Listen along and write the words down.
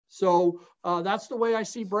So that's the way I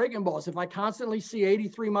see breaking balls. If I constantly see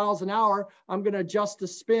 83 miles an hour, I'm going to adjust the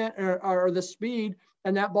spin or the speed,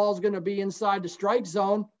 and that ball is going to be inside the strike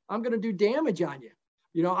zone. I'm going to do damage on you.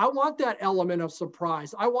 You know, I want that element of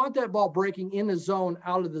surprise. I want that ball breaking in the zone,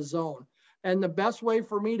 out of the zone. And the best way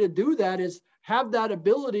for me to do that is have that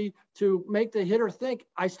ability to make the hitter think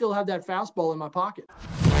I still have that fastball in my pocket.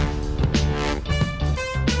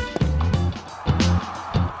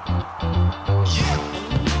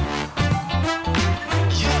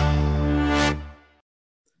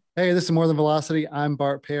 Hey, this is More Than Velocity. I'm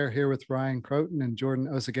Bart Pear here with Ryan Croton and Jordan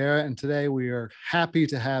Osagara. And today we are happy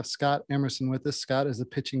to have Scott Emerson with us. Scott is a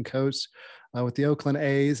pitching coach with the Oakland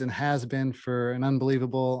A's and has been for an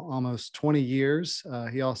unbelievable almost 20 years.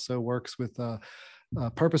 He also works with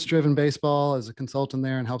Purpose-Driven Baseball as a consultant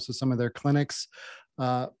there and helps with some of their clinics.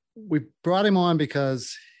 We brought him on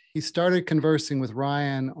because he started conversing with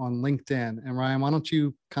Ryan on LinkedIn. And Ryan, why don't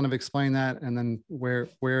you kind of explain that and then where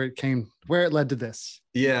it led to this?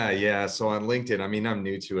 Yeah. So on LinkedIn, I mean, I'm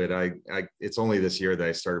new to it. It's only this year that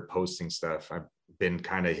I started posting stuff. I've been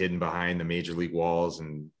kind of hidden behind the major league walls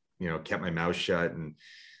and, you know, kept my mouth shut. And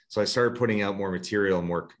so I started putting out more material,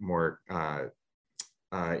 more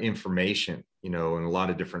information, you know, and a lot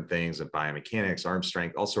of different things of biomechanics, arm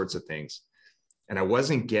strength, all sorts of things. And I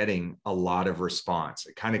wasn't getting a lot of response.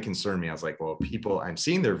 It kind of concerned me. I was like, well, people, I'm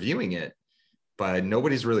seeing they're viewing it, but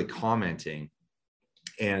nobody's really commenting.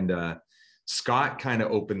 And Scott kind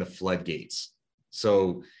of opened the floodgates.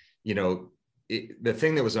 So, you know, the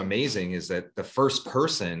thing that was amazing is that the first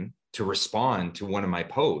person to respond to one of my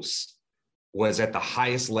posts was at the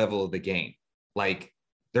highest level of the game. Like,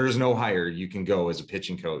 there's no higher you can go as a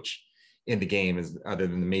pitching coach in the game other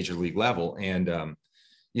than the major league level. And,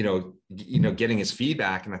 you know, getting his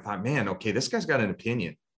feedback. And I thought, man, okay, this guy's got an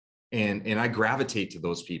opinion. And I gravitate to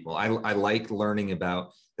those people. I like learning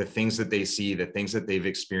about the things that they see, the things that they've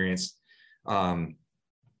experienced.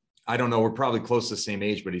 I don't know, we're probably close to the same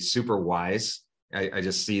age, but he's super wise. I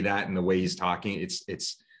just see that in the way he's talking.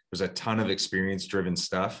 There's a ton of experience driven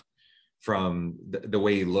stuff from the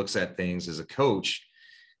way he looks at things as a coach.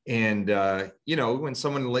 And, you know, when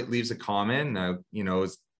someone leaves a comment, you know,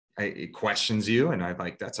 it questions you, and I'm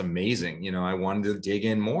like, that's amazing. You know, I wanted to dig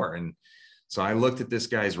in more. And so I looked at this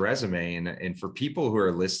guy's resume, and for people who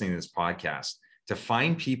are listening to this podcast, to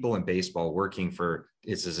find people in baseball working for,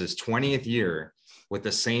 it's his 20th year with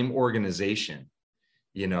the same organization,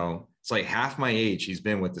 you know, it's like half my age, he's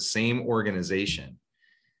been with the same organization,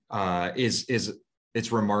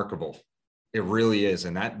 it's remarkable. It really is.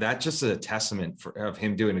 And that just is a testament of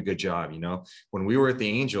him doing a good job. You know, when we were at the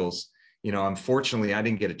Angels, you know, unfortunately, I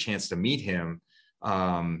didn't get a chance to meet him.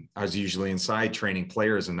 I was usually inside training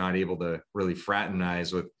players and not able to really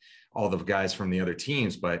fraternize with all the guys from the other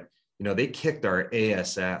teams. But, you know, they kicked our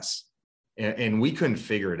ASS and we couldn't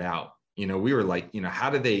figure it out. You know, we were like, you know,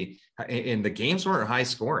 how did they, and the games weren't high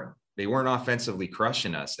scoring. They weren't offensively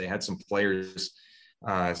crushing us. They had some players,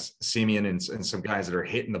 Simeon and some guys that are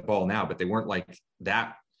hitting the ball now, but they weren't like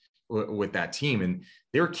that with that team. And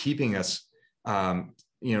they were keeping us,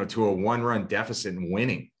 you know, to a 1-run deficit and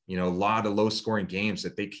winning, you know, a lot of low scoring games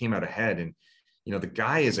that they came out ahead. And, you know, the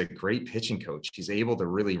guy is a great pitching coach. He's able to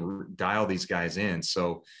really dial these guys in.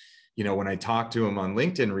 So, you know, when I talked to him on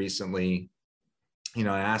LinkedIn recently, you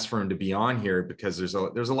know, I asked for him to be on here because there's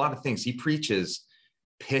a lot of things he preaches.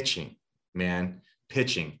 Pitching, man,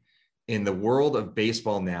 pitching in the world of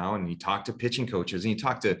baseball now. And you talk to pitching coaches and you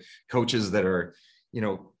talk to coaches that are, you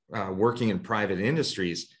know, working in private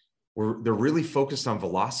industries, they're really focused on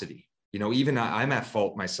velocity. You know, even I'm at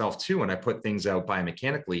fault myself too when I put things out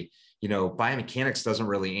biomechanically. You know, biomechanics doesn't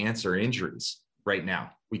really answer injuries right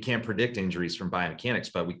now. We can't predict injuries from biomechanics,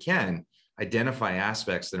 but we can identify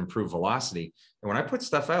aspects that improve velocity. And when I put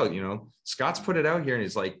stuff out, you know, Scott's put it out here and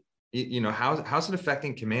he's like, you know, how's it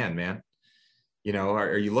affecting command, man? You know,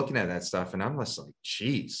 are you looking at that stuff? And I'm just like,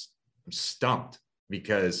 geez, I'm stumped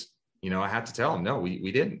because, you know, I had to tell him, no,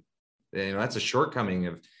 we didn't. You know, that's a shortcoming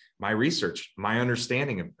of my research, my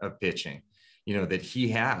understanding of pitching, you know, that he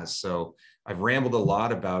has. So I've rambled a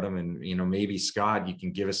lot about him, and, you know, maybe Scott, you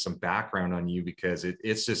can give us some background on you because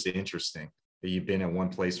it's just interesting that you've been at one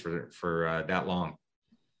place for that long.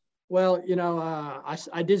 Well, you know,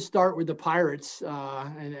 I did start with the Pirates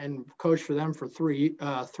and coached for them for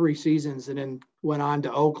three seasons, and then went on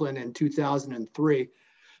to Oakland in 2003.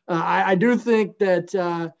 I do think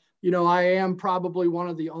that, you know, I am probably one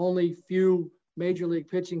of the only few major league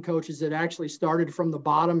pitching coaches that actually started from the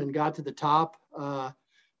bottom and got to the top. I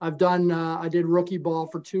did rookie ball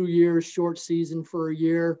for 2 years, short season for a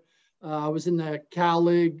year. I was in the Cal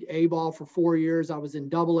League A ball for 4 years. I was in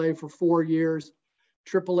Double A for 4 years.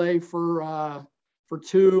 AAA for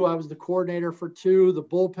 2. I was the coordinator for 2, the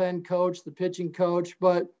bullpen coach, the pitching coach.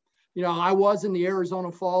 But, I was in the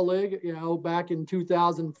Arizona Fall League, back in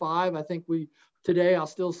 2005. I think today I'll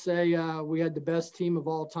still say we had the best team of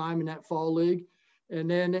all time in that Fall League. And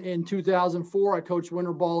then in 2004, I coached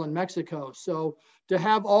winter ball in Mexico. So to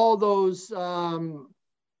have all those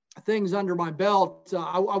things under my belt,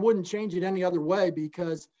 I wouldn't change it any other way,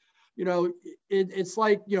 because, it's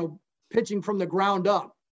like, pitching from the ground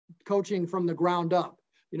up, coaching from the ground up.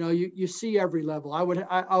 You see every level.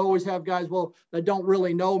 I always have guys, that don't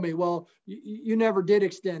really know me. Well, you never did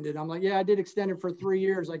extend it. I'm like, yeah, I did extend it for 3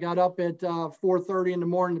 years. I got up at 4:30 in the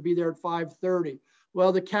morning to be there at 5:30.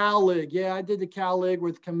 Well, the Cal League. Yeah, I did the Cal League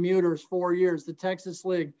with commuters 4 years. The Texas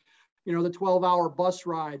League, the 12-hour bus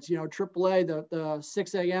rides, AAA, the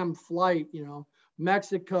 6 a.m. flight,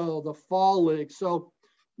 Mexico, the Fall League. So,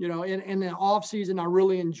 in the off season, I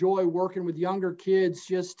really enjoy working with younger kids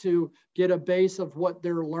just to get a base of what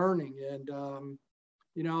they're learning. And,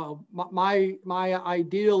 my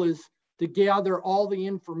ideal is to gather all the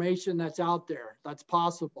information that's out there, that's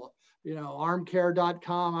possible.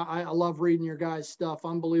 Armcare.com. I love reading your guys' stuff.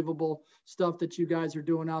 Unbelievable stuff that you guys are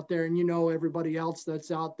doing out there. And, everybody else that's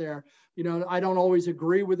out there, I don't always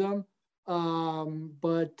agree with them.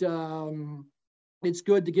 But it's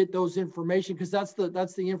good to get those information, because that's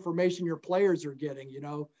the information your players are getting.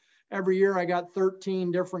 Every year I got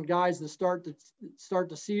 13 different guys to start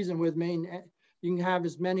the season with me. And you can have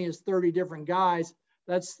as many as 30 different guys.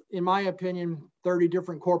 That's, in my opinion, 30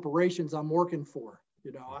 different corporations I'm working for.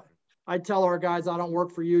 I tell our guys, I don't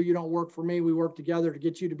work for you. You don't work for me. We work together to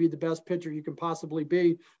get you to be the best pitcher you can possibly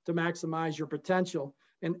be, to maximize your potential.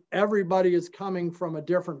 And everybody is coming from a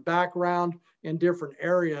different background and different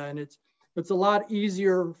area. And it's a lot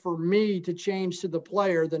easier for me to change to the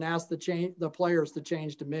player than ask the players to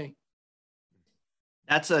change to me.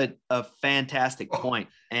 That's a fantastic point.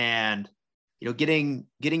 And, getting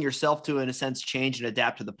yourself to, in a sense, change and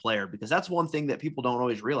adapt to the player, because that's one thing that people don't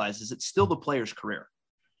always realize is it's still the player's career.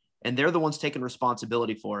 And they're the ones taking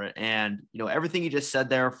responsibility for it. And, everything you just said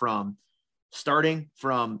there, from starting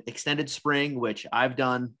from extended spring, which I've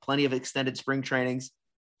done plenty of extended spring trainings,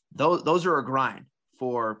 those are a grind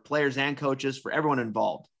for players and coaches, for everyone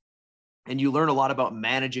involved. And you learn a lot about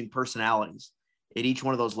managing personalities at each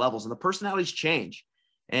one of those levels, and the personalities change.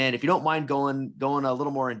 And if you don't mind going a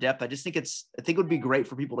little more in depth, I think it would be great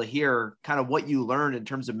for people to hear kind of what you learned in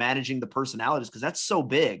terms of managing the personalities, because that's so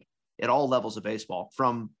big at all levels of baseball,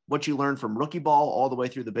 from what you learn from rookie ball all the way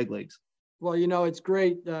through the big leagues. Well, it's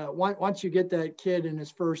great. Once you get that kid in his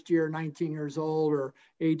first year, 19 years old or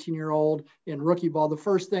 18-year-old in rookie ball, the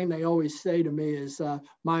first thing they always say to me is,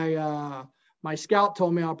 my scout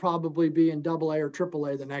told me I'll probably be in AA or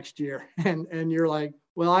AAA the next year. And you're like,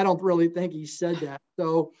 well, I don't really think he said that.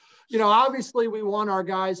 So, obviously we want our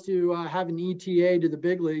guys to have an ETA to the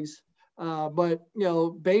big leagues. But,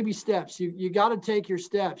 baby steps, you got to take your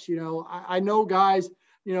steps. I know guys,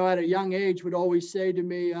 at a young age would always say to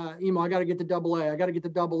me, Emo, I got to get to AA. I got to get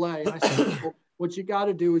to AA. And I said, well, what you got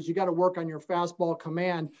to do is you got to work on your fastball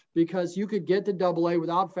command, because you could get to AA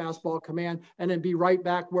without fastball command and then be right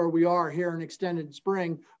back where we are here in extended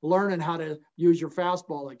spring, learning how to use your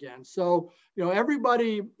fastball again. So,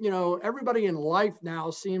 everybody in life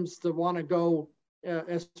now seems to want to go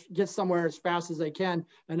get somewhere as fast as they can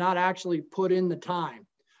and not actually put in the time.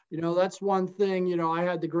 That's one thing. I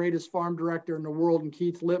had the greatest farm director in the world, and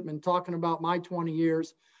Keith Lippman, talking about my 20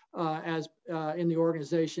 years as in the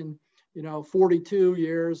organization, 42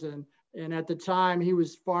 years. And at the time he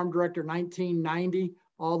was farm director 1990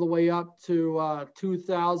 all the way up to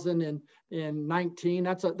 2019.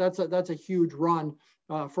 That's a huge run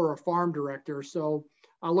for a farm director. So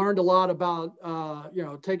I learned a lot about,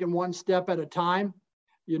 taking one step at a time.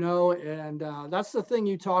 And that's the thing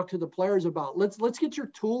you talk to the players about. Let's get your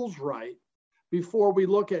tools right before we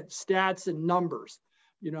look at stats and numbers.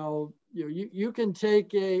 You can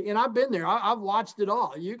take and I've been there. I've watched it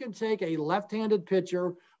all. You can take a left-handed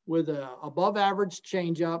pitcher with a above average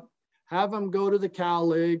changeup, have him go to the Cal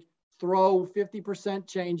League, throw 50%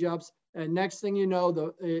 changeups, and next thing you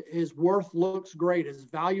know, his worth looks great. His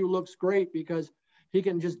value looks great because he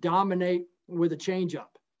can just dominate with a changeup.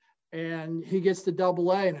 And he gets to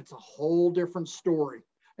AA, and it's a whole different story.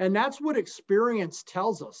 And that's what experience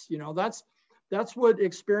tells us. That's what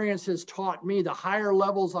experience has taught me. The higher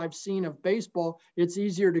levels I've seen of baseball, it's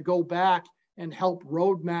easier to go back and help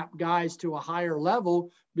roadmap guys to a higher level,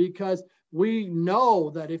 because we know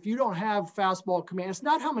that if you don't have fastball command, it's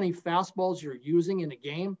not how many fastballs you're using in a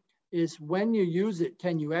game, it's when you use it,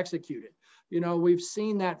 can you execute it? We've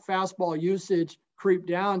seen that fastball usage creep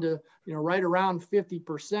down to, right around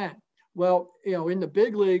 50%. Well, in the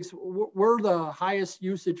big leagues, we're the highest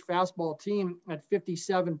usage fastball team at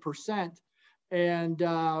 57%. And,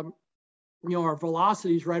 our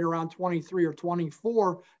velocity is right around 23 or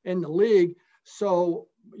 24 in the league. So,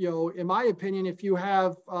 in my opinion, if you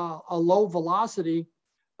have a low velocity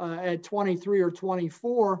at 23 or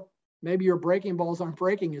 24, maybe your breaking balls aren't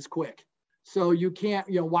breaking as quick. So you can't,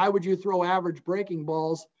 why would you throw average breaking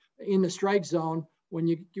balls in the strike zone when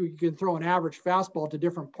you can throw an average fastball to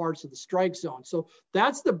different parts of the strike zone? So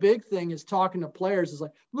that's the big thing, is talking to players is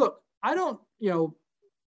like, look, I don't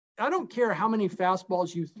care how many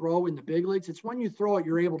fastballs you throw in the big leagues. It's when you throw it,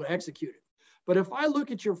 you're able to execute it. But if I look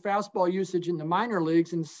at your fastball usage in the minor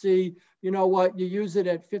leagues and see, you use it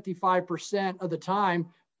at 55% of the time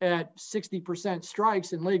at 60%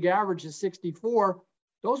 strikes and league average is 64,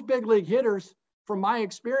 those big league hitters, from my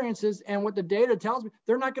experiences and what the data tells me,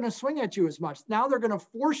 they're not going to swing at you as much. Now they're going to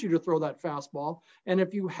force you to throw that fastball. And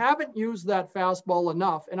if you haven't used that fastball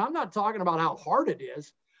enough, and I'm not talking about how hard it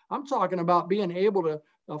is, I'm talking about being able to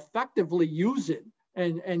effectively use it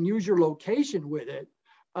and use your location with it.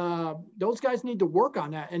 Those guys need to work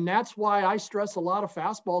on that. And that's why I stress a lot of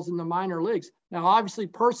fastballs in the minor leagues. Now, obviously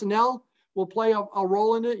personnel will play a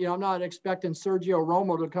role in it. I'm not expecting Sergio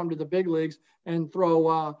Romo to come to the big leagues and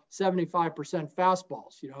throw 75%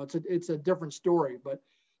 fastballs. It's a different story. But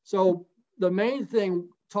so the main thing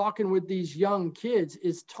talking with these young kids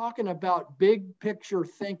is talking about big picture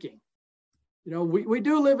thinking. We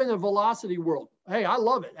do live in a velocity world. Hey, I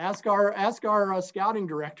love it. Ask our scouting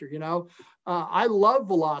director. I love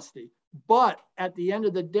velocity, but at the end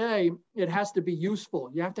of the day, it has to be useful.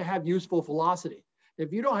 You have to have useful velocity.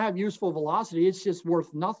 If you don't have useful velocity, it's just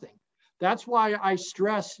worth nothing. That's why I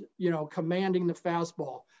stress, commanding the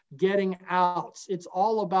fastball, getting outs. It's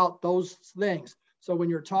all about those things. So when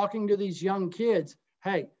you're talking to these young kids,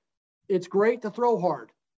 hey, it's great to throw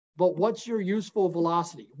hard, but what's your useful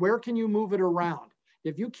velocity? Where can you move it around?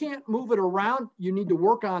 If you can't move it around, you need to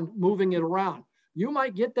work on moving it around. You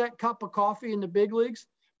might get that cup of coffee in the big leagues,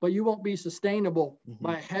 but you won't be sustainable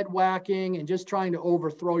by head whacking and just trying to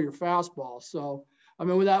overthrow your fastball. So,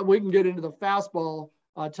 with that, we can get into the fastball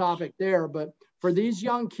topic there. But for these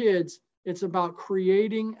young kids, it's about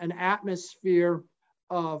creating an atmosphere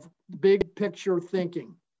of big picture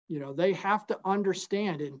thinking. They have to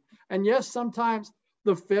understand it. And yes, sometimes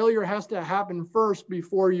the failure has to happen first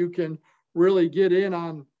before you can really get in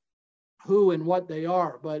on who and what they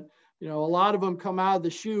are. But a lot of them come out of the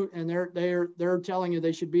chute and they're telling you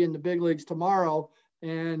they should be in the big leagues tomorrow,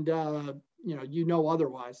 and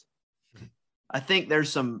otherwise. I think there's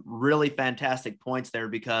some really fantastic points there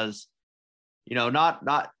because,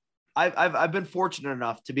 I've been fortunate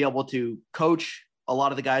enough to be able to coach a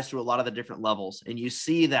lot of the guys through a lot of the different levels, and you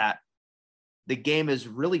see that the game has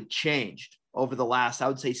really changed over the last, I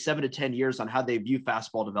would say, 7 to 10 years on how they view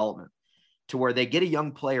fastball development, to where they get a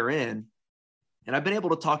young player in. And I've been able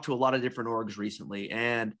to talk to a lot of different orgs recently,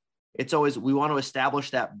 and it's always, we want to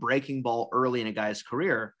establish that breaking ball early in a guy's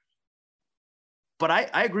career. But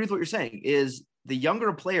I agree with what you're saying, is the younger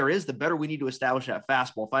a player is, the better we need to establish that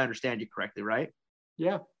fastball, if I understand you correctly, right?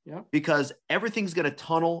 Yeah. Because everything's going to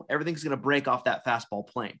tunnel, everything's going to break off that fastball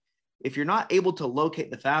plane. If you're not able to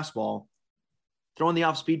locate the fastball, throwing the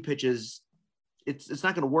off-speed pitches, it's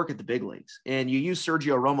not going to work at the big leagues. And you use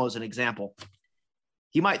Sergio Romo as an example.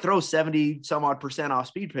 He might throw 70 some odd % off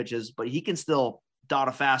speed pitches, but he can still dot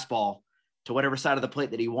a fastball to whatever side of the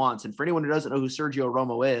plate that he wants. And for anyone who doesn't know who Sergio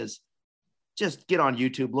Romo is, just get on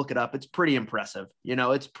YouTube, look it up. It's pretty impressive.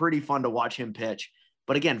 It's pretty fun to watch him pitch.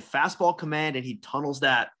 But again, fastball command, and he tunnels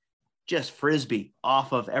that just frisbee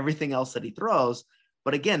off of everything else that he throws.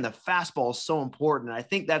 But again, the fastball is so important. And I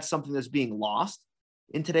think that's something that's being lost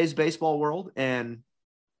in today's baseball world. And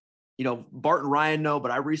Bart and Ryan know,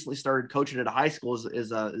 but I recently started coaching at a high school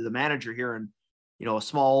as a manager here in, a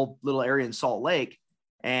small little area in Salt Lake.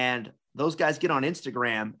 And those guys get on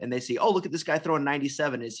Instagram and they see, oh, look at this guy throwing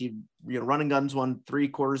 97. Is he, running guns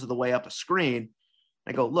 1/3 of the way up a screen?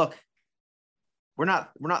 I go, look, we're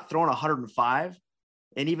not throwing 105.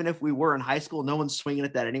 And even if we were in high school, no one's swinging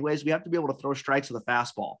at that anyways. We have to be able to throw strikes with a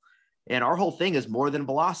fastball. And our whole thing is more than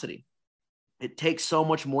velocity. It takes so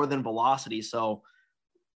much more than velocity. So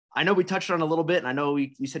I know we touched on it a little bit, and I know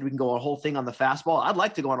we said we can go a whole thing on the fastball. I'd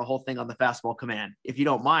like to go on a whole thing on the fastball command, if you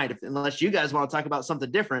don't mind, unless you guys want to talk about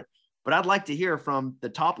something different. But I'd like to hear from the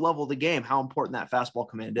top level of the game how important that fastball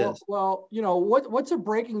command is. Well, what's a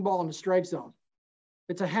breaking ball in the strike zone?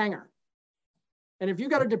 It's a hanger. And if you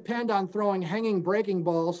got to depend on throwing hanging breaking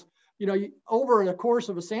balls, over the course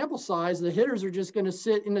of a sample size, the hitters are just going to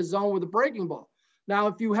sit in the zone with a breaking ball. Now,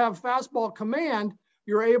 if you have fastball command,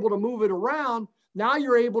 you're able to move it around. Now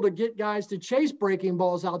you're able to get guys to chase breaking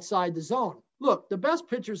balls outside the zone. Look, the best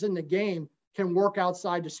pitchers in the game can work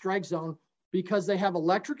outside the strike zone because they have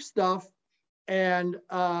electric stuff and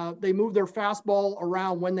they move their fastball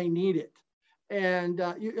around when they need it. And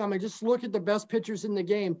just look at the best pitchers in the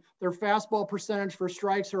game. Their fastball percentage for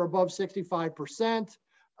strikes are above 65%.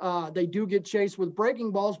 They do get chased with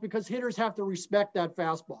breaking balls because hitters have to respect that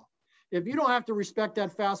fastball. If you don't have to respect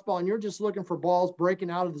that fastball and you're just looking for balls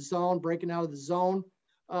breaking out of the zone,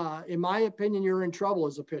 in my opinion, you're in trouble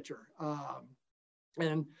as a pitcher.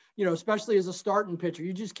 And, especially as a starting pitcher,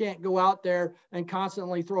 you just can't go out there and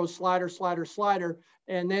constantly throw slider.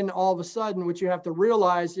 And then all of a sudden, what you have to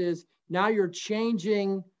realize is now you're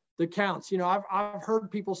changing the counts. I've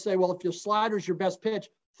heard people say, well, if your slider's your best pitch,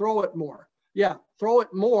 throw it more. Yeah, throw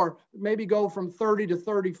it more, maybe go from 30 to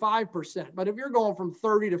 35%. But if you're going from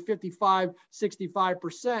 30 to 55,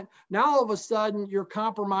 65%, now all of a sudden you're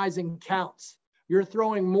compromising counts. You're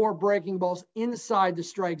throwing more breaking balls inside the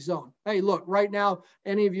strike zone. Hey, look, right now,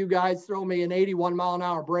 any of you guys throw me an 81 mile an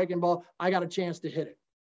hour breaking ball, I got a chance to hit it.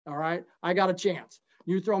 All right, I got a chance.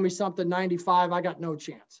 You throw me something 95, I got no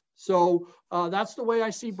chance. So that's the way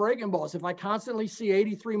I see breaking balls. If I constantly see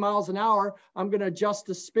 83 miles an hour, I'm going to adjust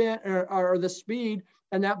the spin or the speed,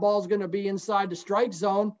 and that ball is going to be inside the strike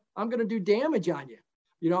zone. I'm going to do damage on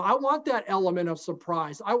you. I want that element of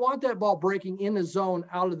surprise. I want that ball breaking in the zone,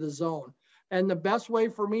 out of the zone. And the best way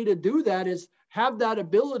for me to do that is have that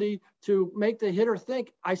ability to make the hitter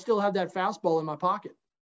think I still have that fastball in my pocket.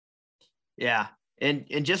 Yeah. And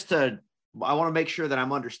I want to make sure that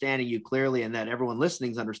I'm understanding you clearly and that everyone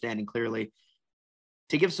listening is understanding clearly.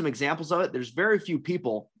 To give some examples of it, there's very few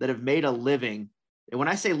people that have made a living. And when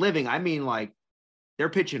I say living, I mean like they're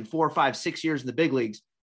pitching 4, 5, 6 years in the big leagues,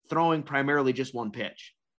 throwing primarily just one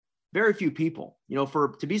pitch. Very few people,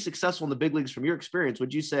 to be successful in the big leagues from your experience,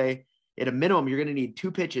 would you say at a minimum, you're going to need 2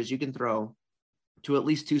 pitches you can throw to at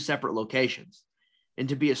least 2 separate locations? And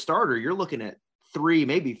to be a starter, you're looking at 3,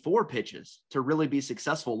 maybe 4 pitches to really be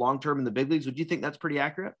successful long-term in the big leagues. Would you think that's pretty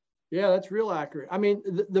accurate? Yeah, that's real accurate. I mean,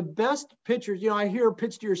 the best pitchers, I hear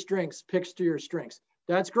pitch to your strengths.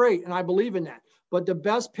 That's great. And I believe in that. But the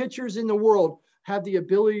best pitchers in the world have the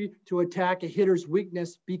ability to attack a hitter's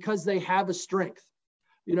weakness because they have a strength.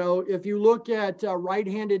 If you look at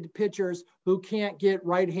right-handed pitchers who can't get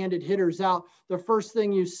right-handed hitters out, the first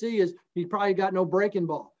thing you see is he probably got no breaking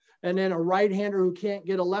ball. And then a right-hander who can't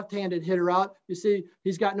get a left-handed hitter out, you see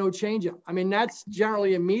he's got no changeup. I mean, that's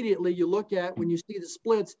generally immediately you look at when you see the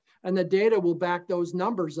splits, and the data will back those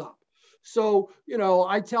numbers up. So,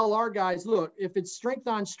 I tell our guys, look, if it's strength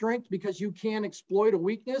on strength because you can't exploit a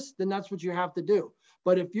weakness, then that's what you have to do.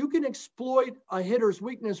 But if you can exploit a hitter's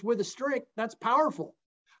weakness with a strength, that's powerful.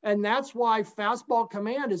 And that's why fastball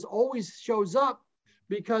command always shows up,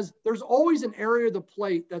 because there's always an area of the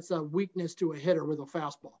plate that's a weakness to a hitter with a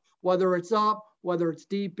fastball, whether it's up, whether it's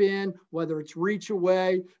deep in, whether it's reach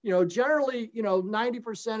away. Generally,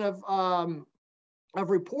 90% of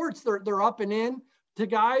reports, they're up and in to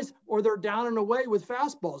guys, or they're down and away with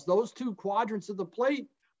fastballs. Those 2 quadrants of the plate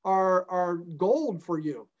are gold for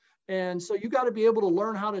you. And so you got to be able to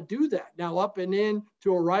learn how to do that. Now, up and in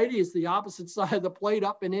to a righty is the opposite side of the plate,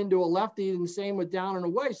 up and into a lefty, and the same with down and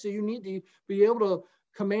away. So you need to be able to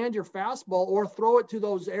command your fastball or throw it to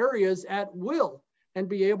those areas at will and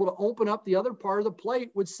be able to open up the other part of the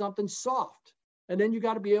plate with something soft. And then you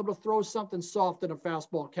got to be able to throw something soft in a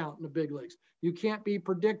fastball count in the big leagues. You can't be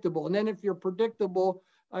predictable. And then if you're predictable,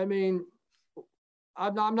 I mean,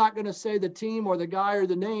 I'm not going to say the team or the guy or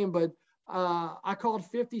the name, but I called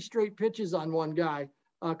 50 straight pitches on one guy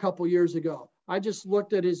a couple years ago. I just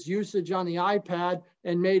looked at his usage on the iPad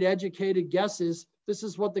and made educated guesses. This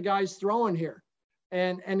is what the guy's throwing here.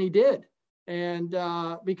 And he did. And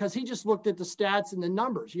because he just looked at the stats and the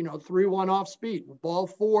numbers, 3-1 off speed, ball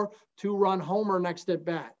 4, 2-run homer next at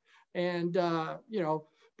bat. And,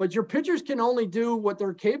 but your pitchers can only do what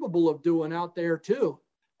they're capable of doing out there too.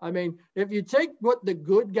 I mean, if you take what the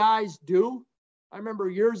good guys do, I remember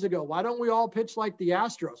years ago, why don't we all pitch like the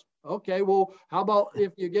Astros? Okay, well, how about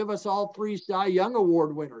if you give us all 3 Cy Young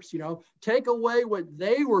Award winners, take away what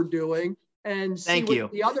they were doing and see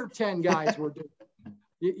what the other 10 guys were doing.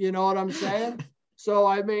 You know what I'm saying? So,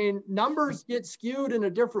 I mean, numbers get skewed in a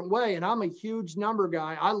different way, and I'm a huge number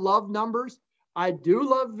guy. I love numbers. I do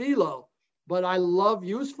love velo, but I love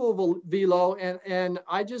useful velo, and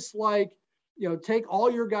I just like, take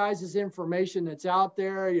all your guys' information that's out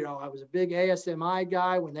there. I was a big ASMI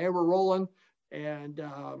guy when they were rolling. And,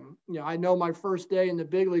 I know my first day in the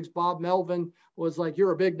big leagues, Bob Melvin was like,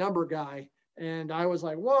 you're a big number guy. And I was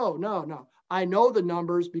like, whoa, no. I know the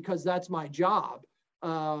numbers because that's my job.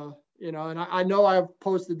 You know, and I know I've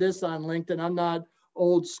posted this on LinkedIn. I'm not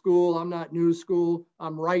old school. I'm not new school.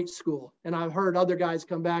 I'm right school. And I've heard other guys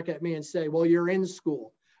come back at me and say, well, you're in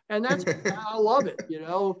school. And that's, I love it, you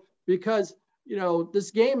know, because, you know,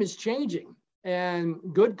 this game is changing and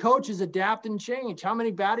good coaches adapt and change. How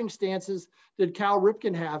many batting stances did Cal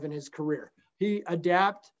Ripken have in his career? He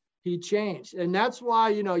adapt, he changed. And that's why,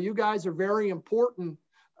 you know, you guys are very important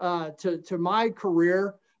to my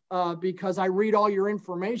career because I read all your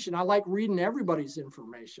information. I like reading everybody's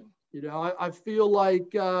information. You know, I feel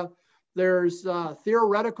like there's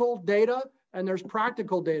theoretical data and there's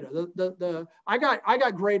practical data. I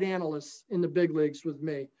got great analysts in the big leagues with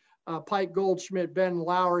me. Pike Goldschmidt, Ben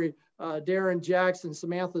Lowry, Darren Jackson,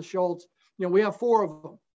 Samantha Schultz. You know, we have 4 of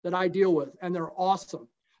them that I deal with, and they're awesome.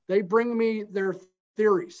 They bring me their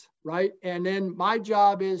theories, right? And then my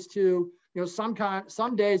job is to, you know,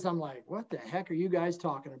 some days I'm like, what the heck are you guys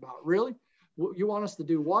talking about? Really? You want us to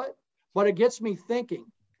do what? But it gets me thinking.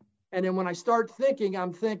 And then when I start thinking,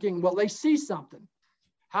 I'm thinking, well, they see something.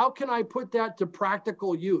 How can I put that to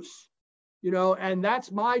practical use? You know, and that's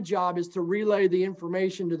my job, is to relay the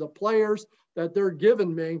information to the players that they're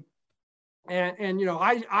giving me. And you know,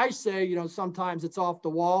 I say, you know, sometimes it's off the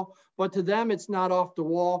wall, but to them, it's not off the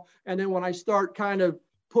wall. And then when I start kind of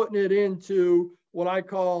putting it into what I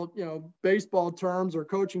call, you know, baseball terms or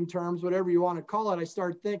coaching terms, whatever you want to call it, I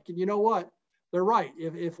start thinking, you know what, they're right.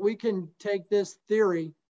 If we can take this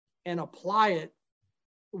theory and apply it,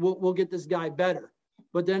 we'll get this guy better.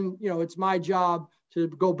 But then, you know, it's my job to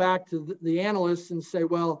go back to the analysts and say,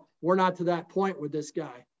 well, we're not to that point with this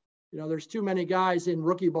guy. You know, there's too many guys in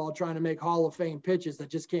rookie ball trying to make Hall of Fame pitches that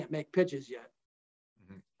just can't make pitches yet.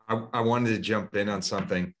 I wanted to jump in on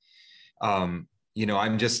something. You know,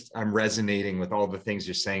 I'm resonating with all the things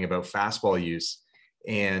you're saying about fastball use,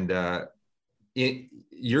 and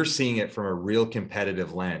you're seeing it from a real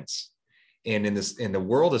competitive lens. And in the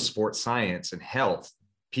world of sports science and health,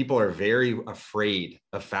 people are very afraid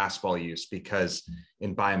of fastball use because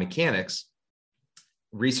in biomechanics,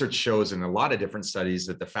 research shows in a lot of different studies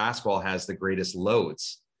that the fastball has the greatest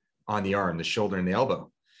loads on the arm, the shoulder, and the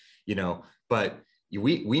elbow. You know, but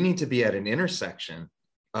we need to be at an intersection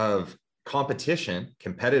of competition,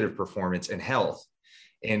 competitive performance, and health.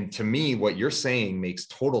 And to me, what you're saying makes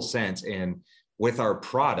total sense. And with our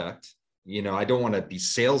product, you know, I don't want to be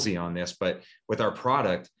salesy on this, but with our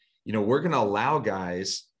product, you know, we're going to allow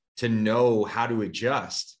guys to know how to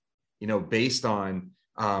adjust, you know, based on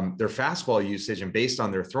their fastball usage and based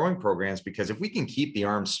on their throwing programs. Because if we can keep the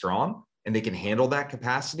arm strong and they can handle that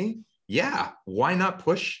capacity, yeah, why not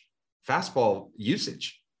push fastball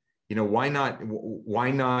usage? You know, why not,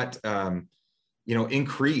 you know,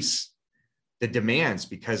 increase the demands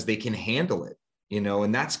because they can handle it, you know?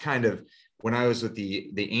 And that's kind of, when I was with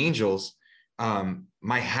the Angels,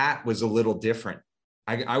 my hat was a little different.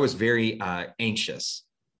 I was very anxious,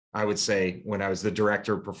 I would say, when I was the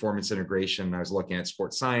director of performance integration. I was looking at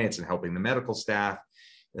sports science and helping the medical staff,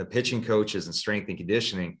 the pitching coaches, and strength and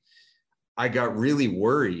conditioning. I got really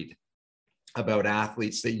worried about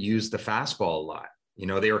athletes that use the fastball a lot. You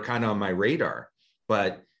know, they were kind of on my radar.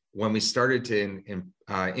 But when we started to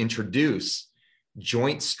introduce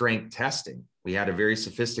joint strength testing, we had a very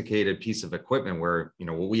sophisticated piece of equipment where, you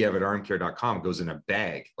know, what we have at armcare.com goes in a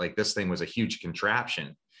bag. Like, this thing was a huge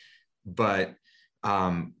contraption. But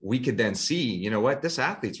we could then see, you know what, this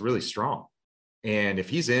athlete's really strong. And if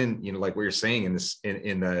he's in, you know, like what you're saying,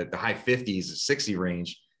 in the high 50s, 60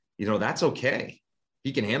 range, you know, that's okay.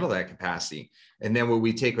 He can handle that capacity. And then what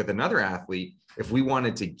we take with another athlete, if we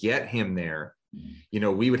wanted to get him there, you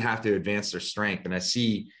know, we would have to advance their strength. And I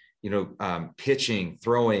see, you know, pitching,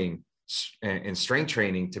 throwing, and strength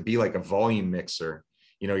training to be like a volume mixer.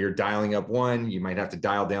 You know, you're dialing up one, you might have to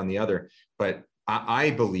dial down the other. But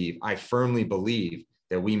I firmly believe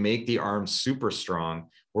that we make the arm super strong,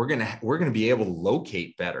 we're gonna be able to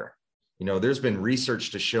locate better. You know, there's been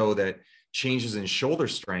research to show that changes in shoulder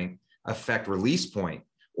strength affect release point,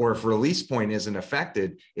 or if release point isn't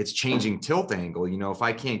affected, it's changing tilt angle. You know, if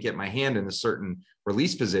I can't get my hand in a certain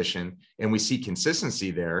release position and we see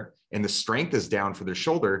consistency there and the strength is down for their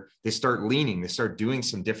shoulder, they start leaning, they start doing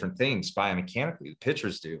some different things biomechanically, the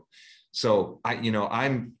pitchers do. So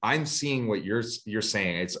I'm seeing what you're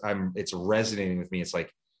saying. It's resonating with me. It's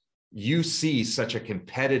like, you see such a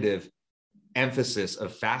competitive emphasis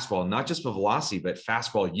of fastball, not just the velocity, but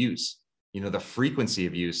fastball use, you know, the frequency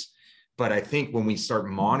of use. But I think when we start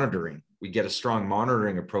monitoring, we get a strong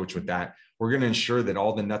monitoring approach with that, we're going to ensure that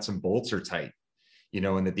all the nuts and bolts are tight.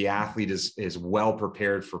 and that the athlete is well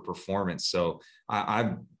prepared for performance. So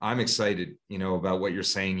I'm excited, about what you're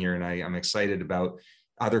saying here. And I'm excited about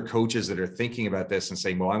other coaches that are thinking about this and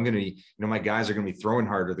saying, well, I'm going to be, my guys are going to be throwing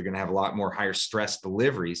harder. They're going to have a lot more higher stress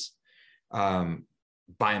deliveries,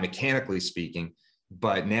 biomechanically speaking,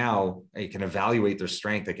 but now they can evaluate their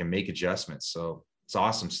strength. They can make adjustments. So it's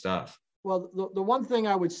awesome stuff. Well, the one thing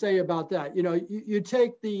I would say about that, you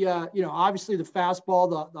take the, obviously the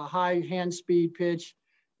fastball, the high hand speed pitch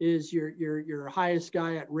is your highest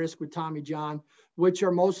guy at risk with Tommy John, which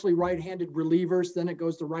are mostly right-handed relievers. Then it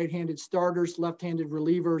goes to right-handed starters, left-handed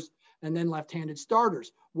relievers, and then left-handed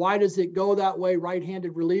starters. Why does it go that way,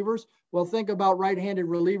 right-handed relievers? Well, think about right-handed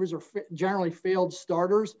relievers are generally failed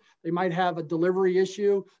starters. They might have a delivery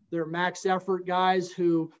issue. They're max effort guys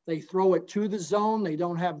who they throw it to the zone. They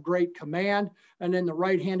don't have great command. And then the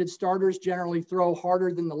right-handed starters generally throw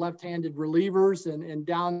harder than the left-handed relievers and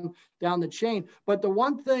down the chain. But the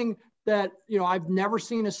one thing that, I've never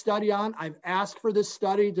seen a study on, I've asked for this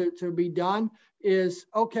study to be done, is,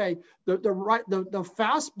 okay, the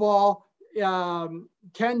fastball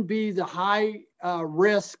can be the high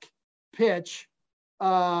risk pitch,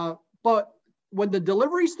 but when the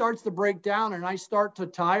delivery starts to break down and I start to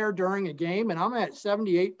tire during a game and I'm at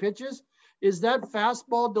 78 pitches, is that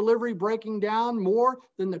fastball delivery breaking down more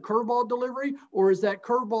than the curveball delivery, or is that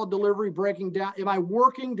curveball delivery breaking down? Am I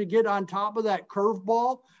working to get on top of that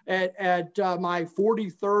curveball at my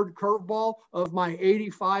 43rd curveball of my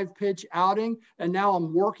 85 pitch outing, and now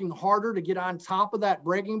I'm working harder to get on top of that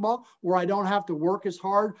breaking ball where I don't have to work as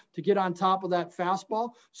hard to get on top of that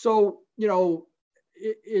fastball? So,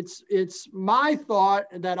 it's my thought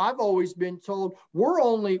that I've always been told we're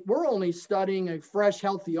only studying a fresh,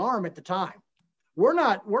 healthy arm at the time. We're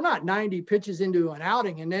not 90 pitches into an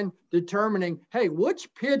outing and then determining, hey,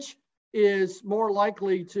 which pitch is more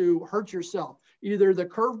likely to hurt yourself, either the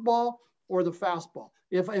curveball or the fastball.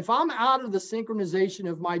 If I'm out of the synchronization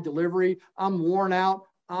of my delivery, I'm worn out,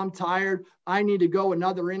 I'm tired, I need to go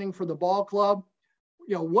another inning for the ball club.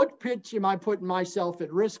 What pitch am I putting myself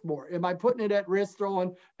at risk more? Am I putting it at risk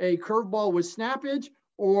throwing a curveball with snappage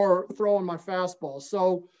or throwing my fastball?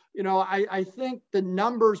 So, I think the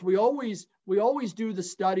numbers, we always do the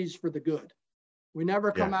studies for the good. We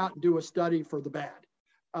never come out and do a study for the bad.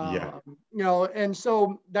 And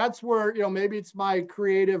so that's where, maybe it's my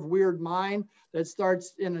creative, weird mind that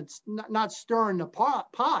starts, and it's not stirring the pot,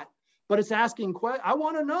 but it's asking questions. I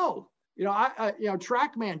want to know.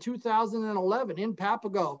 TrackMan 2011 in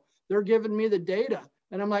Papago, they're giving me the data.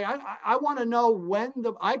 And I'm like, I want to know when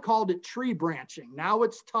I called it tree branching. Now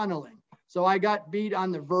it's tunneling. So I got beat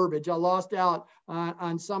on the verbiage. I lost out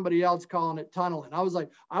on somebody else calling it tunneling. I was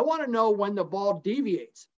like, I want to know when the ball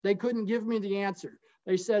deviates. They couldn't give me the answer.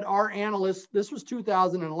 They said our analysts, this was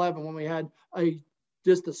 2011 when we had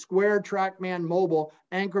just a square TrackMan mobile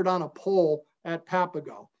anchored on a pole at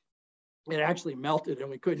Papago. It actually melted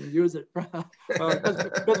and we couldn't use it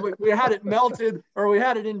because we had it melted, or we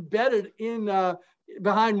had it embedded in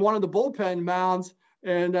behind one of the bullpen mounds,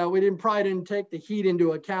 and we probably didn't take the heat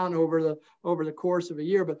into account over the course of a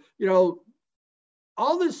year. But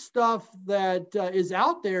all this stuff that is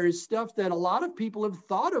out there is stuff that a lot of people have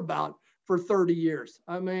thought about for 30 years.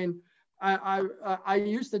 I mean, I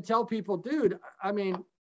used to tell people, dude,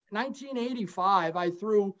 1985, I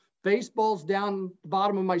threw baseballs down the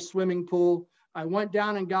bottom of my swimming pool. I went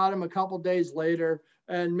down and got them a couple days later,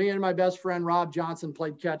 and me and my best friend Rob Johnson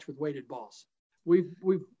played catch with weighted balls.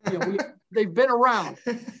 They've been around.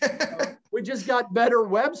 We just got better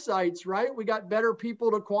websites, right? We got better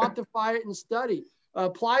people to quantify it and study.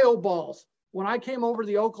 Plyo balls. When I came over to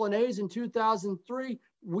the Oakland A's in 2003,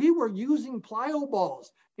 we were using plyo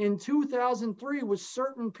balls in 2003 with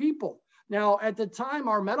certain people. Now, at the time,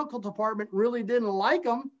 our medical department really didn't like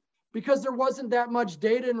them because there wasn't that much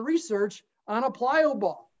data and research on a plyo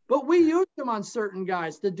ball. But we used them on certain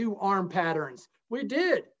guys to do arm patterns. We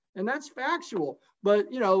did, and that's factual. But,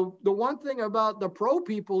 the one thing about the pro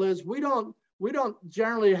people is we don't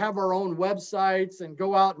generally have our own websites and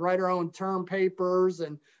go out and write our own term papers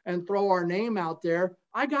and throw our name out there.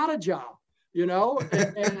 I got a job, and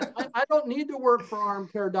I don't need to work for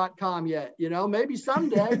armcare.com yet, maybe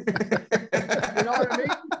someday, you know what I mean?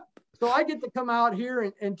 So I get to come out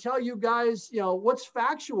here and tell you guys, what's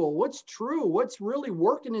factual, what's true, what's really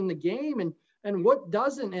working in the game and what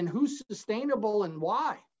doesn't, and who's sustainable and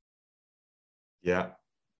why. Yeah,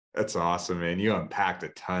 that's awesome, man. You unpacked a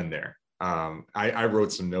ton there. I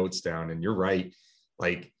wrote some notes down, and you're right.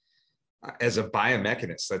 Like, as a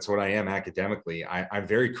biomechanist, that's what I am academically. I'm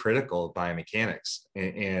very critical of biomechanics,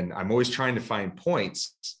 and I'm always trying to find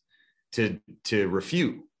points to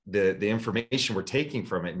refute the information we're taking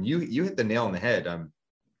from it. And you hit the nail on the head.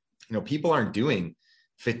 People aren't doing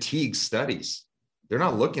fatigue studies. They're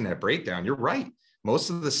not looking at breakdown. You're right. Most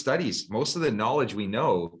of the studies, most of the knowledge we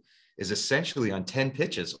know is essentially on 10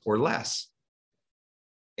 pitches or less.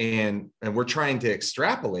 And we're trying to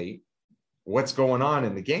extrapolate what's going on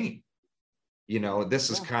in the game. This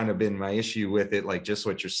has kind of been my issue with it. Like just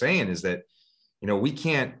what you're saying is that, we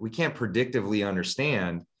can't predictively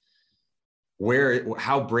understand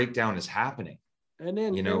how breakdown is happening. And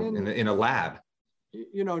then, in a lab.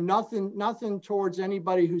 Nothing towards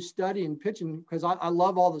anybody who's studying pitching, because I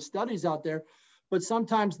love all the studies out there, but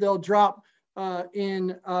sometimes they'll drop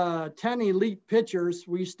in 10 elite pitchers.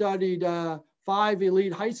 We studied 5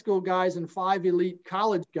 elite high school guys and 5 elite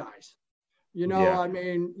college guys. I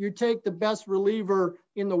mean, you take the best reliever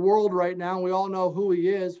in the world right now. We all know who he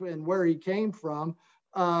is and where he came from.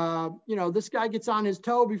 This guy gets on his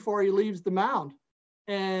toe before he leaves the mound.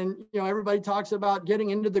 And, everybody talks about getting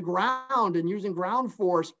into the ground and using ground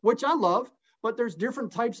force, which I love, but there's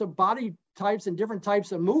different types of body types and different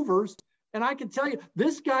types of movers. And I can tell you,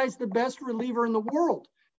 this guy's the best reliever in the world.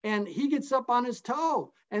 And he gets up on his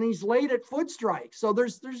toe and he's late at foot strike. So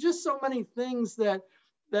there's just so many things that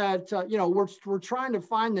we're trying to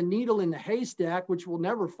find the needle in the haystack, which we'll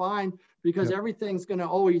never find, because everything's going to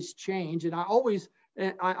always change. And I always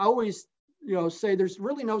say there's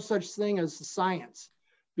really no such thing as science,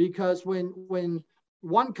 because when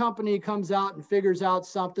one company comes out and figures out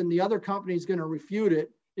something, the other company is going to refute it.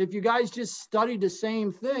 If you guys just studied the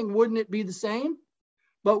same thing, wouldn't it be the same?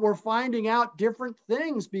 But we're finding out different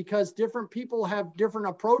things because different people have different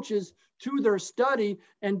approaches to their study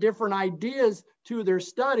and different ideas to their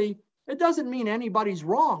study. It doesn't mean anybody's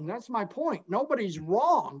wrong. That's my point. Nobody's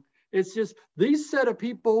wrong. It's just these set of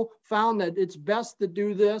people found that it's best to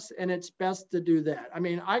do this and it's best to do that. I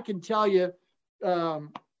mean, I can tell you,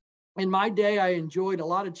 in my day, I enjoyed a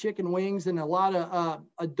lot of chicken wings and a lot of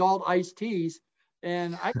adult iced teas.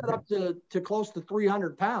 And I got up to close to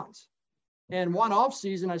 300 pounds. And one off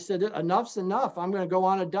season, I said, enough's enough. I'm going to go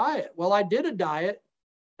on a diet. Well, I did a diet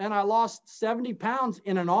and I lost 70 pounds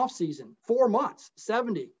in an off season, 4 months,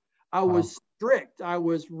 70. I was strict. I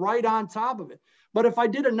was right on top of it. But if I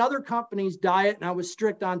did another company's diet and I was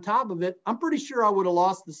strict on top of it, I'm pretty sure I would have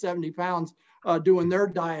lost the 70 pounds doing their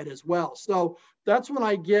diet as well. So that's when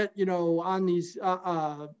I get, on these,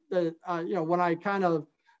 when I kind of,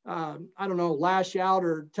 lash out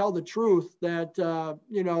or tell the truth that,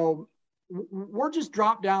 we're just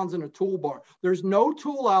drop downs in a toolbar. There's no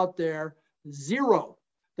tool out there, zero,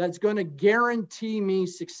 that's going to guarantee me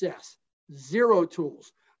success. Zero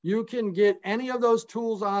tools. You can get any of those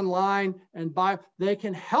tools online and buy. They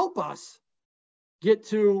can help us get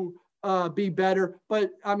to be better.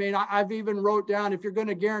 But I mean, I've even wrote down, if you're going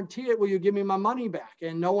to guarantee it, will you give me my money back?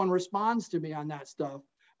 And no one responds to me on that stuff.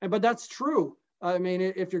 But that's true. I mean,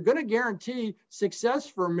 if you're going to guarantee success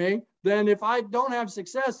for me, then if I don't have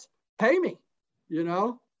success, pay me,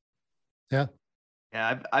 Yeah.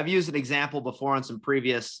 Yeah. I've used an example before on some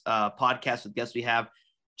previous podcasts with guests we have.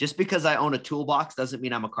 Just because I own a toolbox doesn't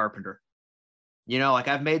mean I'm a carpenter.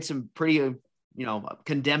 I've made some pretty,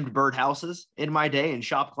 condemned birdhouses in my day in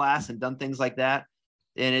shop class and done things like that.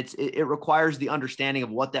 And it requires the understanding of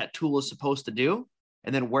what that tool is supposed to do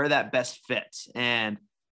and then where that best fits. And,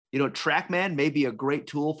 TrackMan may be a great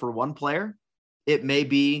tool for one player. It may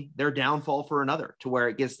be their downfall for another, to where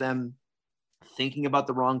it gets them thinking about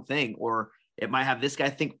the wrong thing, or it might have this guy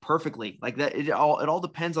think perfectly like that. It all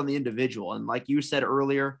depends on the individual. And like you said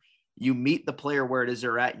earlier, you meet the player where it is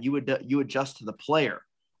they're at, you adjust to the player.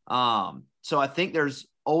 So I think there's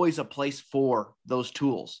always a place for those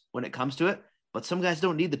tools when it comes to it, but some guys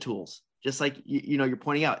don't need the tools. Just like, you're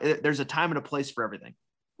pointing out, there's a time and a place for everything.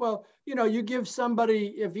 Well, you give somebody,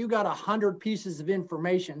 if you got 100 pieces of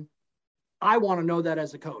information, I want to know that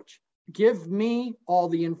as a coach. Give me all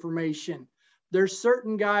the information. There's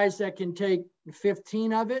certain guys that can take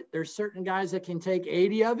 15 of it. There's certain guys that can take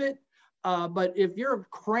 80 of it. But if you're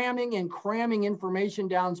cramming information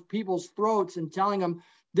down people's throats and telling them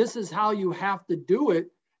this is how you have to do it,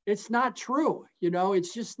 it's not true.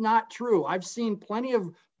 It's just not true. I've seen plenty of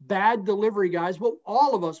bad delivery guys, what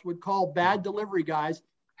all of us would call bad delivery guys,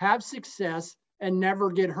 have success and never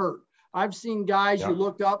get hurt. I've seen guys you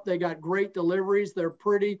look up, they got great deliveries. They're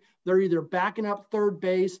pretty. They're either backing up third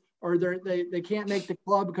base or they can't make the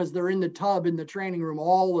club because they're in the tub in the training room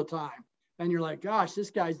all the time. And you're like, gosh, this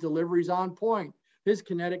guy's delivery's on point. His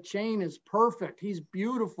kinetic chain is perfect. He's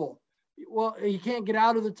beautiful. Well, he can't get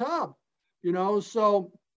out of the tub,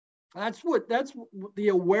 So That's the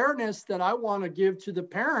awareness that I want to give to the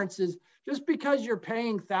parents is just because you're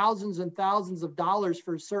paying thousands and thousands of dollars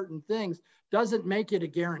for certain things doesn't make it a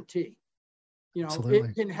guarantee. You know, Absolutely.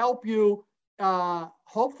 It can help you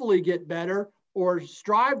hopefully get better or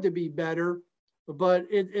strive to be better, but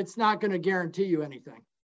it's not going to guarantee you anything.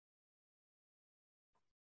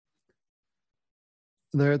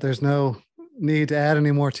 There's no need to add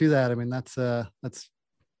any more to that. I mean, that's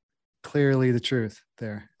clearly the truth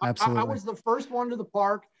there. Absolutely. I was the first one to the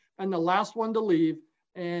park and the last one to leave.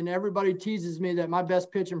 And everybody teases me that my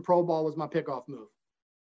best pitch in pro ball was my pickoff move.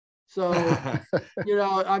 So, you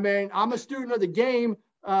know, I mean, I'm a student of the game.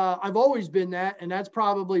 I've always been that, and that's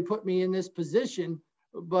probably put me in this position.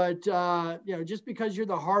 But, you know, just because you're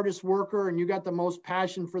the hardest worker and you got the most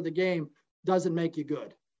passion for the game doesn't make you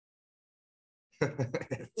good.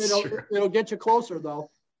 It'll get you closer, though.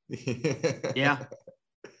 Yeah.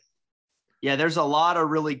 Yeah, there's a lot of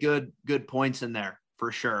really good points in there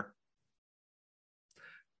for sure.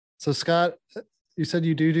 So Scott, you said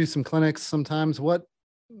you do some clinics sometimes.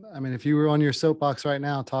 If you were on your soapbox right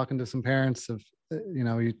now talking to some parents of, you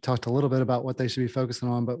know, you talked a little bit about what they should be focusing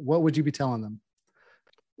on, but what would you be telling them?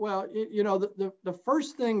 Well, you know, the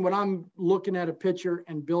first thing when I'm looking at a pitcher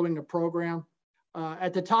and building a program,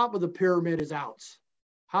 at the top of the pyramid is outs.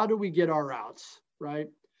 How do we get our outs, right?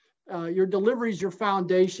 Your delivery is your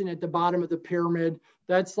foundation at the bottom of the pyramid.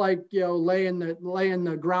 That's like, you know, laying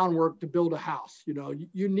the groundwork to build a house. You know,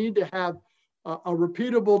 you need to have a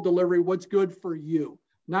repeatable delivery. What's good for you,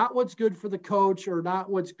 not what's good for the coach or not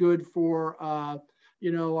what's good for,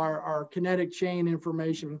 you know, our kinetic chain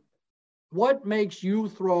information. What makes you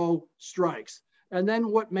throw strikes? And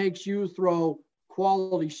then what makes you throw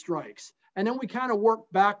quality strikes? And then we kind of work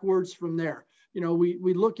backwards from there. You know,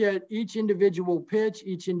 we look at each individual pitch,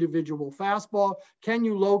 each individual fastball. Can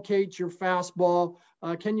you locate your fastball?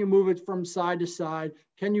 Can you move it from side to side?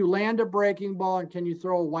 Can you land a breaking ball? And can you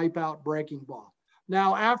throw a wipeout breaking ball?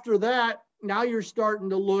 Now, after that, now you're starting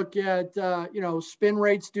to look at, you know, spin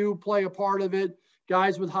rates do play a part of it.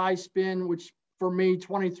 Guys with high spin, which for me,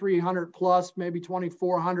 2,300 plus, maybe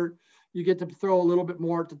 2,400, you get to throw a little bit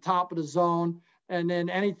more at the top of the zone. And then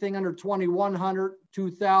anything under 2,100,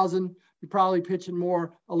 2,000, you're probably pitching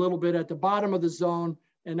more a little bit at the bottom of the zone.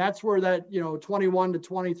 And that's where that, you know, 21 to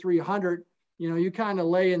 2,300, you know, you kind of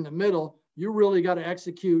lay in the middle. You really got to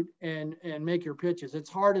execute and make your pitches. It's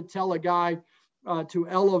hard to tell a guy to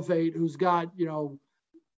elevate who's got, you know,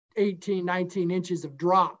 18, 19 inches of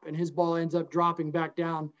drop and his ball ends up dropping back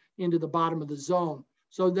down into the bottom of the zone.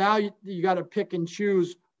 So now you got to pick and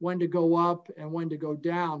choose when to go up and when to go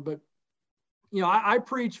down. But, you know, I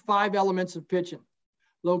preach 5 elements of pitching: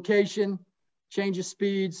 location, change of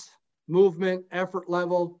speeds, movement, effort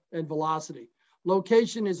level, and velocity.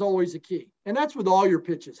 Location is always a key. And that's with all your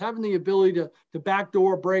pitches, having the ability to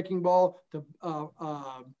backdoor breaking ball,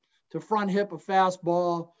 to front hip a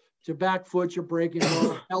fastball, to back foot your breaking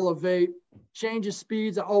ball, elevate, change of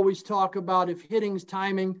speeds. I always talk about if hitting's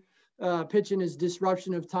timing, pitching is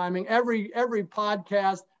disruption of timing. Every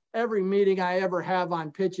podcast, every meeting I ever have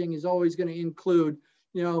on pitching is always going to include,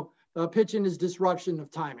 you know, pitching is disruption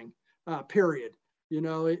of timing, period. You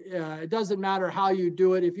know, it doesn't matter how you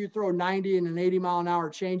do it. If you throw 90 and an 80 mile an hour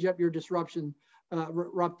changeup, you're disrupting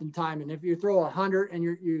timing. If you throw 100 and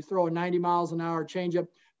you throw a 90 miles an hour changeup,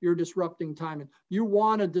 you're disrupting timing. You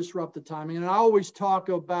want to disrupt the timing. And I always talk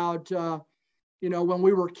about, you know, when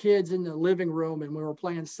we were kids in the living room and we were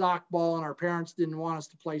playing sock ball and our parents didn't want us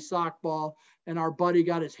to play sock ball and our buddy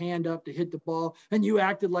got his hand up to hit the ball and you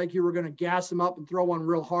acted like you were going to gas him up and throw one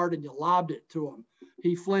real hard and you lobbed it to him.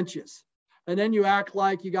 He flinches. And then you act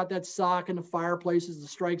like you got that sock in the fireplace as the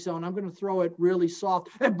strike zone. I'm going to throw it really soft.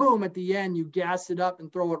 And boom, at the end, you gas it up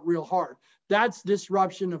and throw it real hard. That's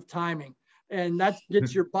disruption of timing. And that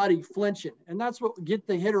gets your buddy flinching. And that's what get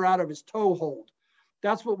the hitter out of his toe hold.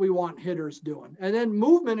 That's what we want hitters doing. And then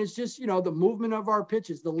movement is just, you know, the movement of our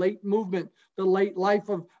pitches, the late movement, the late life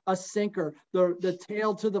of a sinker, the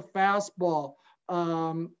tail to the fastball,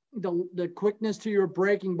 the quickness to your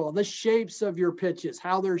breaking ball, the shapes of your pitches,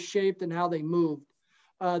 how they're shaped and how they move.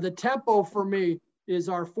 The tempo for me is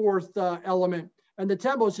our 4th element. And the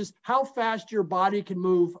tempo is just how fast your body can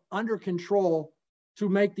move under control to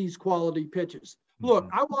make these quality pitches. Look,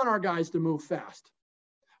 I want our guys to move fast.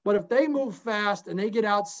 But if they move fast and they get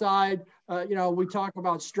outside, you know, we talk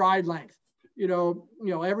about stride length. You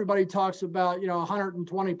know, everybody talks about, you know,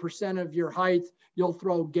 120% of your height, you'll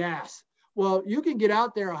throw gas. Well, you can get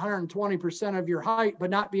out there 120% of your height, but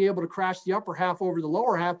not be able to crash the upper half over the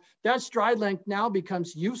lower half. That stride length now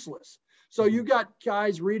becomes useless. So you got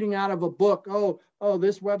guys reading out of a book, oh,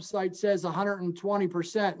 this website says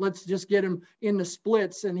 120%. Let's just get him in the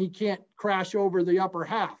splits and he can't crash over the upper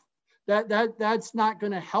half. That's not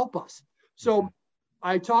going to help us. So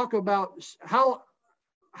I talk about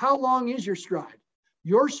how long is your stride?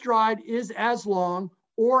 Your stride is as long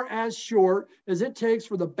or as short as it takes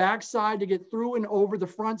for the backside to get through and over the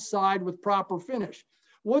front side with proper finish.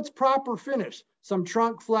 What's proper finish? Some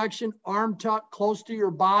trunk flexion, arm tuck close to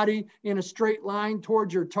your body in a straight line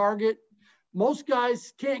towards your target. Most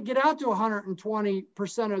guys can't get out to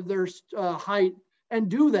 120% of their height and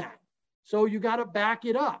do that. So you got to back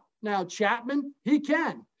it up. Now, Chapman, he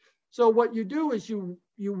can. So what you do is you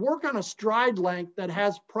work on a stride length that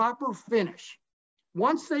has proper finish.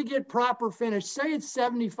 Once they get proper finish, say it's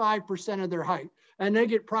 75% of their height and they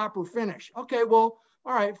get proper finish. Okay, well,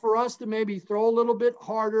 all right, for us to maybe throw a little bit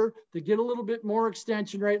harder, to get a little bit more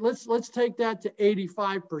extension rate, let's take that to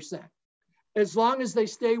 85%. As long as they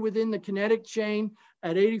stay within the kinetic chain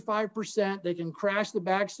at 85%, they can crash the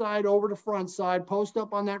backside over the front side, post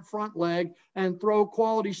up on that front leg and throw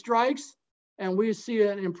quality strikes. And we see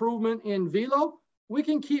an improvement in velo, we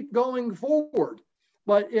can keep going forward.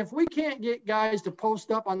 But if we can't get guys to post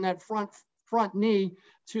up on that front knee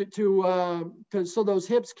so those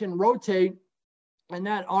hips can rotate and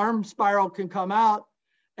that arm spiral can come out,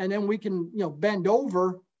 and then we can bend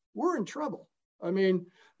over, we're in trouble. I mean,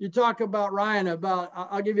 you talk about, Ryan,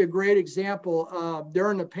 I'll give you a great example.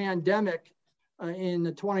 During the pandemic in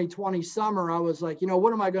the 2020 summer, I was like,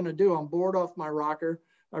 what am I going to do? I'm bored off my rocker.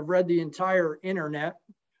 I've read the entire internet.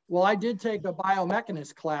 Well, I did take a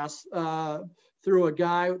biomechanist class through a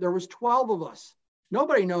guy. There was 12 of us.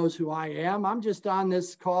 Nobody knows who I am. I'm just on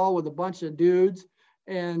this call with a bunch of dudes,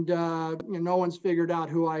 and no one's figured out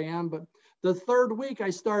who I am. But the third week I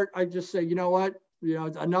just say, you know what?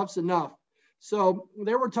 Enough's enough. So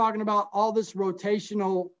they were talking about all this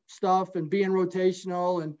rotational stuff and being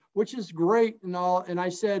rotational, and which is great and all. And I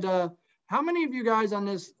said, how many of you guys on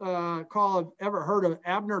this call have ever heard of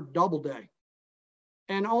Abner Doubleday?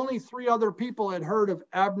 And only 3 other people had heard of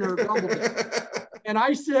Abner Doubleday. And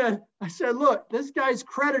I said, look, this guy's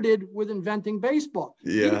credited with inventing baseball.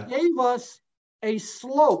 Yeah. He gave us a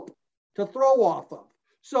slope to throw off of.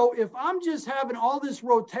 So if I'm just having all this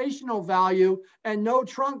rotational value and no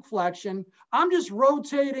trunk flexion, I'm just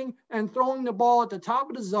rotating and throwing the ball at the top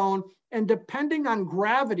of the zone and depending on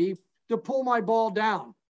gravity to pull my ball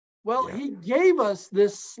down. Well, He gave us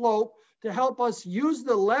this slope to help us use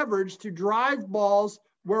the leverage to drive balls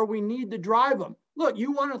where we need to drive them. Look,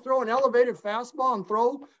 you want to throw an elevated fastball and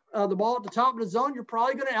throw the ball at the top of the zone, you're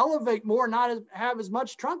probably going to elevate more, not have as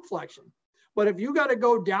much trunk flexion. But if you got to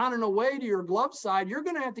go down and away to your glove side, you're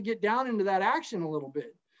going to have to get down into that action a little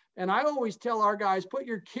bit. And I always tell our guys, put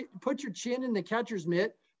your chin in the catcher's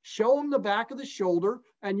mitt, show them the back of the shoulder,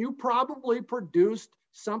 and you probably produced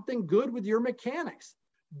something good with your mechanics.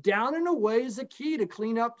 Down and away is a key to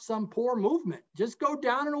clean up some poor movement. Just go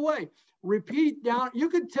down and away. Repeat down. You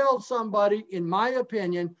could tell somebody, in my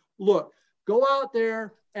opinion, look, go out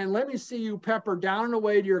there and let me see you pepper down and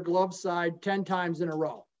away to your glove side 10 times in a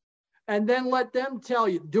row. And then let them tell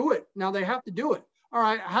you, do it. Now they have to do it. All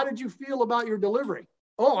right, how did you feel about your delivery?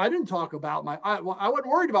 Oh, I didn't talk about I wasn't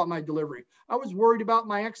worried about my delivery. I was worried about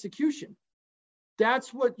my execution.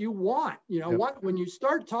 That's what you want. When you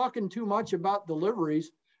start talking too much about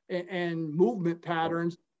deliveries and movement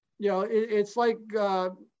patterns, it's like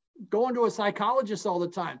going to a psychologist all the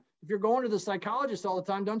time. If you're going to the psychologist all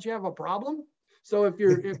the time, don't you have a problem? So if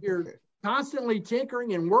you're constantly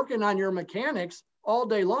tinkering and working on your mechanics all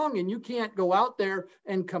day long and you can't go out there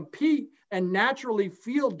and compete and naturally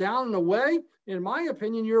feel down and away, in my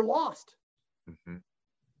opinion, you're lost. Mm-hmm.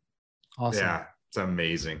 Awesome. Yeah, it's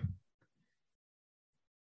amazing.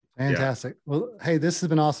 Fantastic. Yeah. Well, hey, this has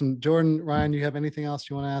been awesome. Jordan, Ryan, you have anything else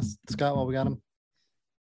you want to ask Scott while we got him?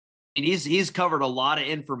 And he's covered a lot of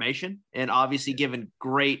information and obviously given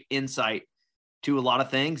great insight to a lot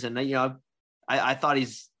of things. And, I thought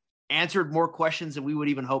he's answered more questions than we would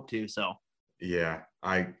even hope to. So, yeah,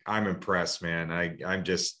 I'm impressed, man. I'm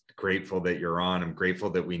just grateful that you're on. I'm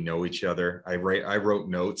grateful that we know each other. I wrote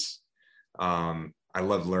notes. I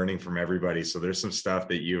love learning from everybody. So there's some stuff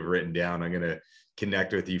that you've written down. I'm going to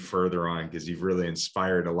connect with you further on because you've really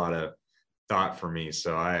inspired a lot of thought for me.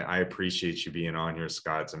 So I appreciate you being on here,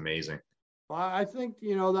 Scott. It's amazing. Well, I think,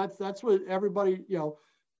 that's what everybody,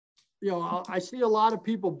 I see a lot of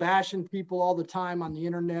people bashing people all the time on the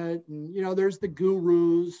internet, and, there's the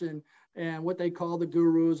gurus and what they call the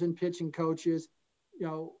gurus and pitching coaches.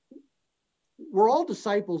 We're all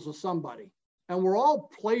disciples of somebody and we're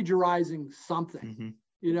all plagiarizing something.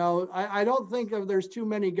 Mm-hmm. I don't think there's too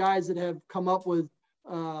many guys that have come up with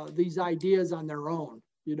these ideas on their own.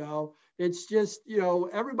 It's just,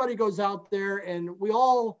 everybody goes out there and we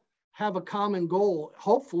all have a common goal,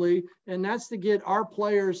 hopefully, and that's to get our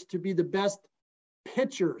players to be the best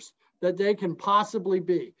pitchers that they can possibly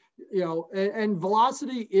be. And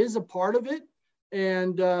velocity is a part of it.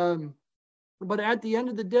 And, but at the end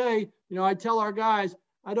of the day, I tell our guys,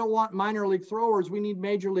 I don't want minor league throwers. We need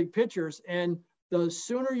major league pitchers. And the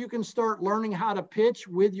sooner you can start learning how to pitch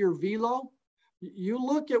with your velo, you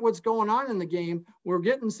look at what's going on in the game. We're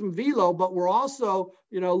getting some velo, but we're also,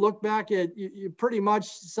 look back at you pretty much,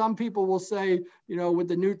 some people will say, with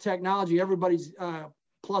the new technology, everybody's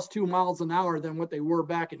plus 2 miles an hour than what they were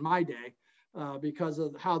back in my day. Because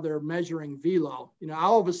of how they're measuring velo.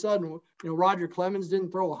 All of a sudden, Roger Clemens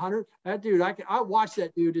didn't throw 100. That dude, I watched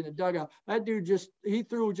that dude in the dugout. That dude he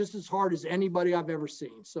threw just as hard as anybody I've ever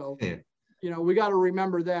seen. So, we got to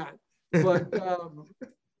remember that. But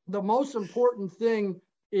the most important thing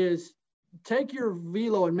is take your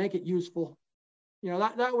velo and make it useful.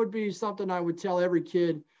 That would be something I would tell every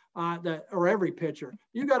kid or every pitcher.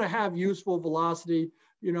 You got to have useful velocity.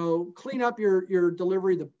 Clean up your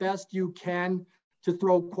delivery the best you can to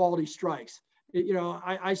throw quality strikes.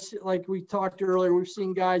 I like we talked earlier, we've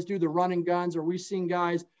seen guys do the running guns, or we've seen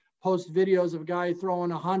guys post videos of a guy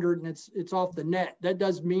throwing 100 and it's off the net. That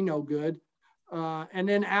does me no good. And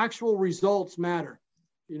then actual results matter.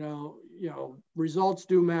 Results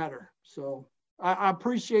do matter. So I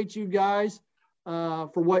appreciate you guys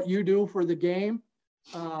for what you do for the game.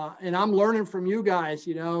 And I'm learning from you guys.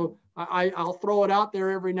 I'll throw it out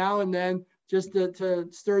there every now and then just to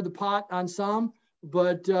stir the pot on some,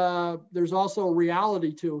 but there's also a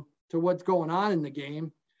reality to what's going on in the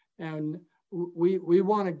game. And we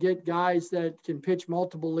want to get guys that can pitch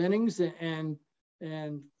multiple innings and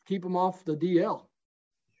keep them off the DL.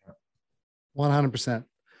 100%.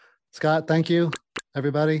 Scott, thank you,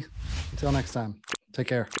 everybody. Until next time, take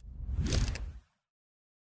care.